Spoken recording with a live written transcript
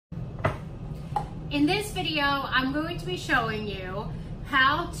In this video, I'm going to be showing you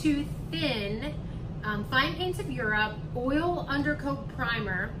how to thin Fine Paints of Europe Oil Undercoat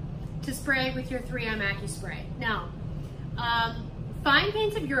Primer to spray with your 3M Accuspray. Now, Fine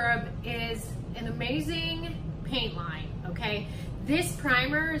Paints of Europe is an amazing paint line, okay? This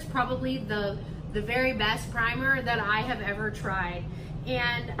primer is probably the very best primer that I have ever tried.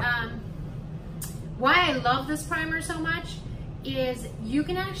 And why I love this primer so much is you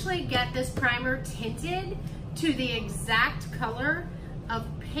can actually get this primer tinted to the exact color of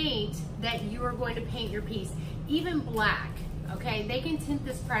paint that you are going to paint your piece, even black, okay? They can tint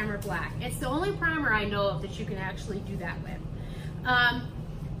this primer black. It's the only primer I know of that you can actually do that with.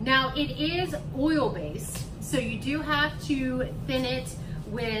 Now it is oil-based, so you do have to thin it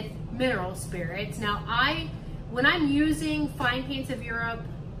with mineral spirits. Now when I'm using Fine Paints of Europe,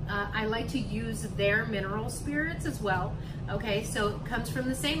 I like to use their mineral spirits as well. Okay, so it comes from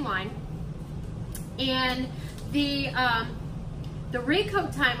the same line. And the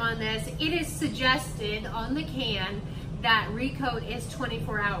recoat time on this, it is suggested on the can that recoat is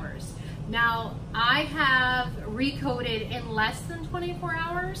 24 hours. Now, I have recoated in less than 24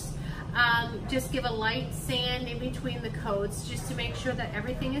 hours. Just give a light sand in between the coats just to make sure that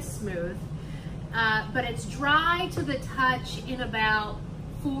everything is smooth. But it's dry to the touch in about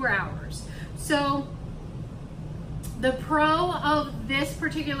 4 hours. So the pro of this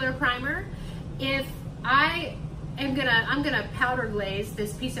particular primer, if I'm gonna powder glaze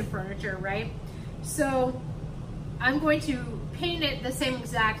this piece of furniture, right? So I'm going to paint it the same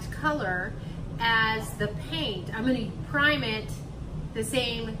exact color as the paint. I'm gonna prime it the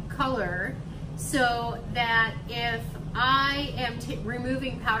same color so that if I am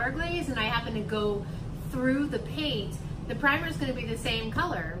removing powder glaze and I happen to go through the paint, the primer is going to be the same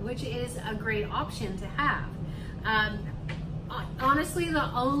color, which is a great option to have. Honestly,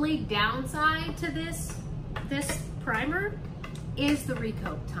 the only downside to this primer is the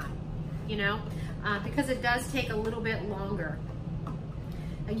recoat time, you know, because it does take a little bit longer.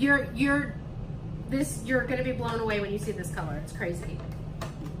 You're going to be blown away when you see this color. It's crazy.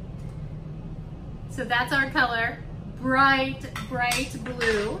 So that's our color, bright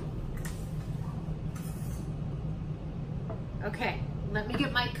blue. Okay, let me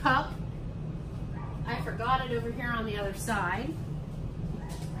get my cup. I forgot it over here on the other side.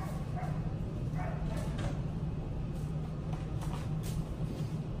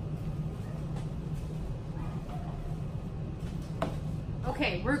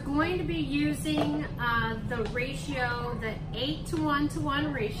 Okay, we're going to be using the ratio, the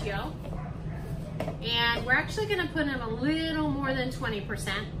 8:1 ratio. And we're actually gonna put in a little more than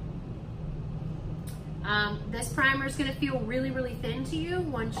 20%. This primer is going to feel really thin to you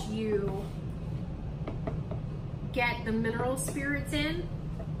once you get the mineral spirits in,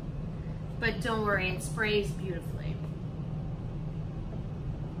 but don't worry, it sprays beautifully.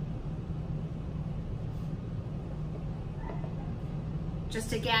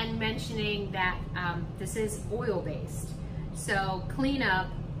 Just again mentioning that this is oil-based, so cleanup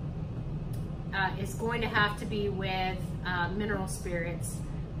is going to have to be with mineral spirits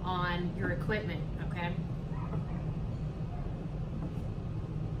on your equipment, okay?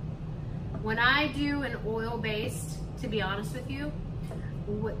 When I do an oil-based, to be honest with you,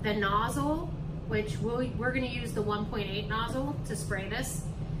 the nozzle, which we're gonna use the 1.8 nozzle to spray this,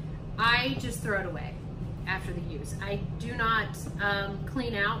 I just throw it away after the use. I do not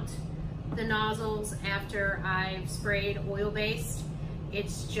clean out the nozzles after I've sprayed oil-based.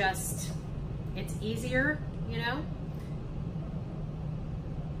 It's just, it's easier, you know?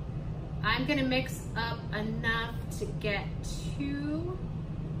 I'm gonna mix up enough to get 2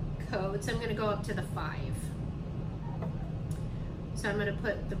 coats. I'm gonna go up to the 5. So I'm gonna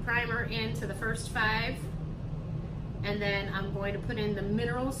put the primer into the first 5, and then I'm going to put in the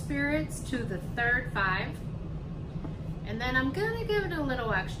mineral spirits to the third 5, and then I'm gonna give it a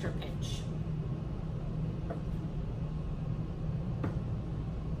little extra pinch.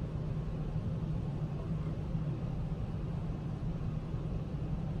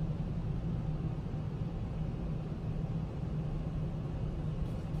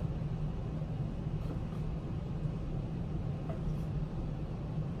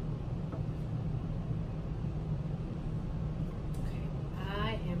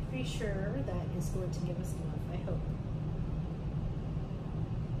 Sure that is going to give us enough, I hope.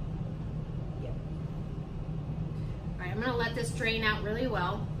 Yep. All right, I'm gonna let this drain out really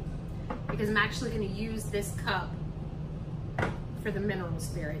well because I'm actually gonna use this cup for the mineral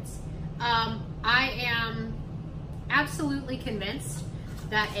spirits. I am absolutely convinced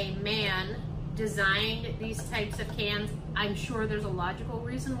that a man designed these types of cans, I'm sure there's a logical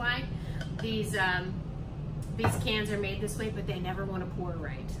reason why these cans are made this way, but they never want to pour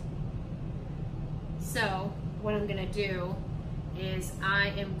right. So what I'm gonna do is I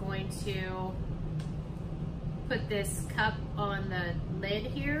am going to put this cup on the lid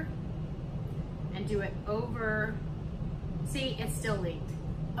here and do it over. See, it's still leaked.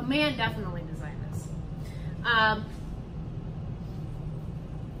 A man definitely designed this.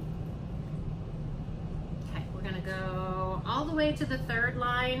 Okay, we're gonna go all the way to the third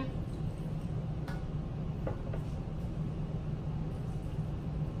line.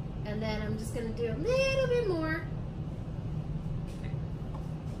 And then I'm just gonna do a little bit more. Okay.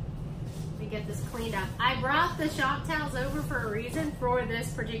 Let me get this cleaned up. I brought the shop towels over for a reason, for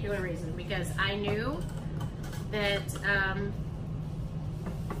this particular reason, because I knew that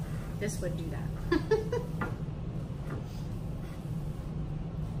this would do that.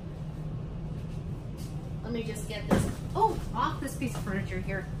 Let me just get this, off this piece of furniture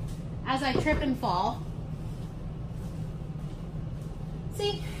here as I trip and fall.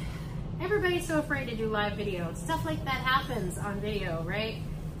 See, everybody's so afraid to do live video. Stuff like that happens on video, right?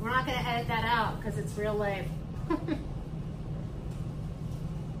 We're not gonna edit that out because it's real life.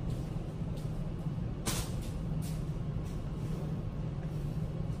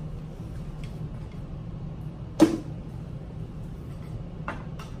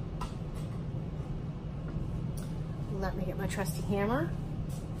 Let me get my trusty hammer.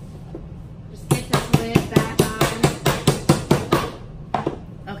 Just get this lid back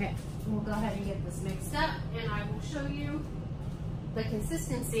on. Okay, we'll go ahead and get this mixed up, and I will show you the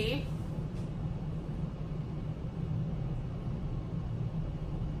consistency.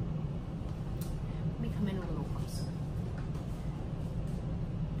 Let me come in a little closer.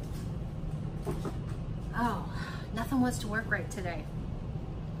 Oh, nothing wants to work right today.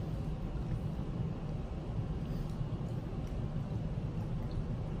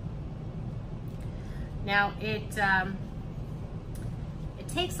 Now it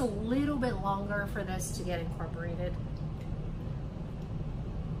takes a little bit longer for this to get incorporated.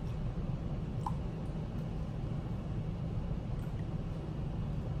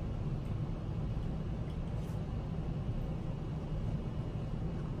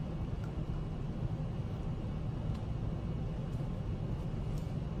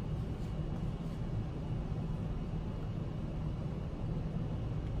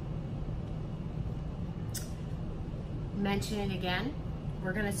 Mention it again.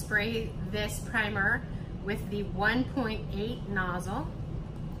 We're going to spray this primer with the 1.8 nozzle,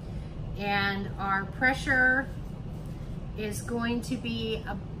 and our pressure is going to be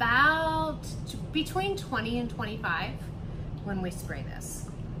about between 20 and 25 when we spray this.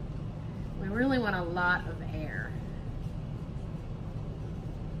 We really want a lot of air.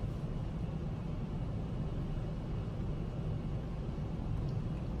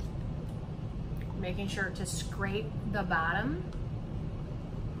 Making sure to scrape the bottom.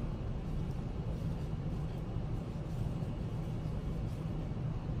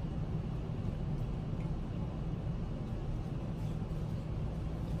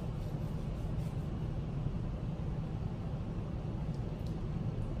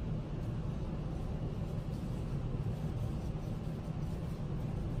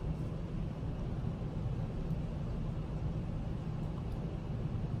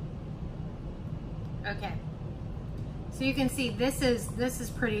 Okay, so you can see this is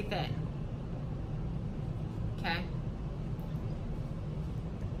pretty thin. Okay,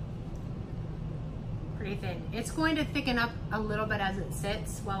 pretty thin. It's going to thicken up a little bit as it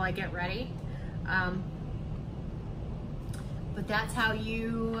sits while I get ready, but that's how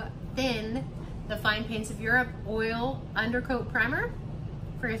you thin the Fine Paints of Europe Oil Undercoat Primer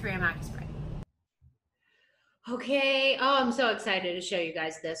for your 3M Accuspray. Okay, I'm so excited to show you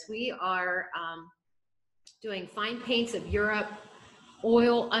guys this. We are doing Fine Paints of Europe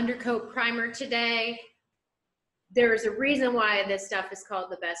Oil Undercoat Primer today. There's a reason why this stuff is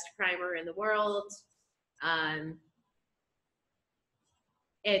called the best primer in the world.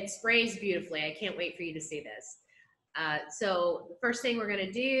 It sprays beautifully. I can't wait for you to see this. So the first thing we're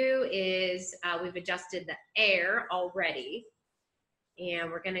gonna do is we've adjusted the air already, and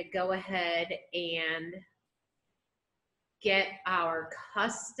we're gonna go ahead and get our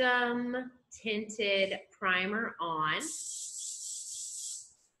custom tinted primer on.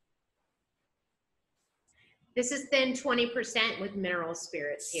 This is thin 20% with mineral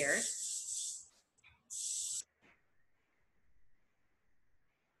spirits here.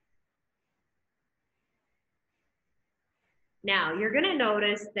 Now you're gonna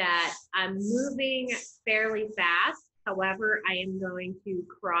notice that I'm moving fairly fast However, I am going to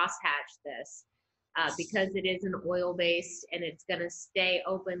cross hatch this because it is an oil based and it's going to stay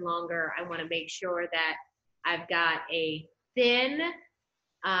open longer. I want to make sure that I've got a thin,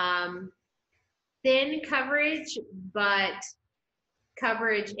 um, thin coverage, but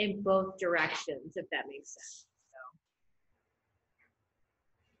coverage in both directions, if that makes sense.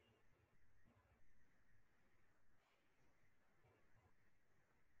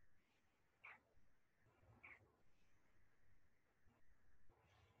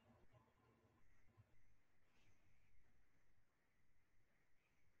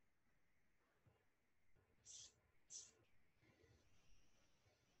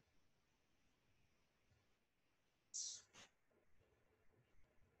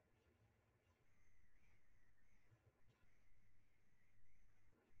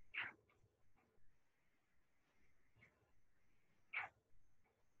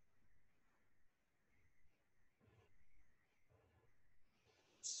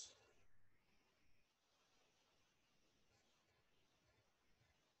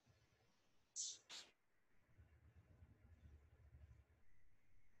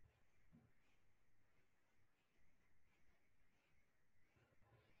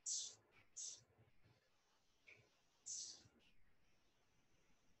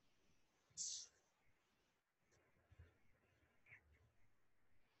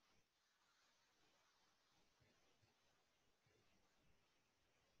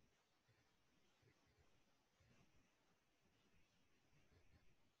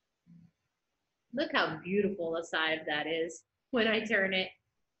 Look how beautiful the side of that is when I turn it.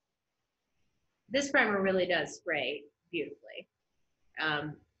 This primer really does spray beautifully.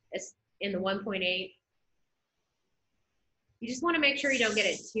 It's in the 1.8. You just want to make sure you don't get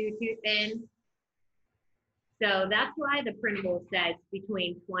it too thin. So that's why the printable says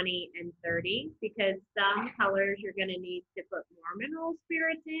between 20 and 30, because some colors you're going to need to put more mineral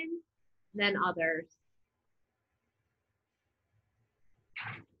spirits in than others.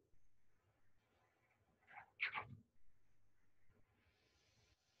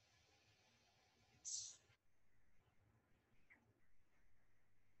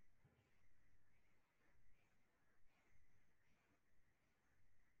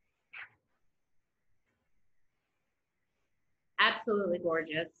 Absolutely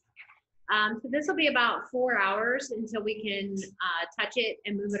gorgeous. So this will be about 4 hours until we can touch it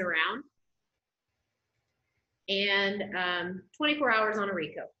and move it around, and 24 hours on a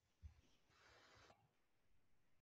recoat.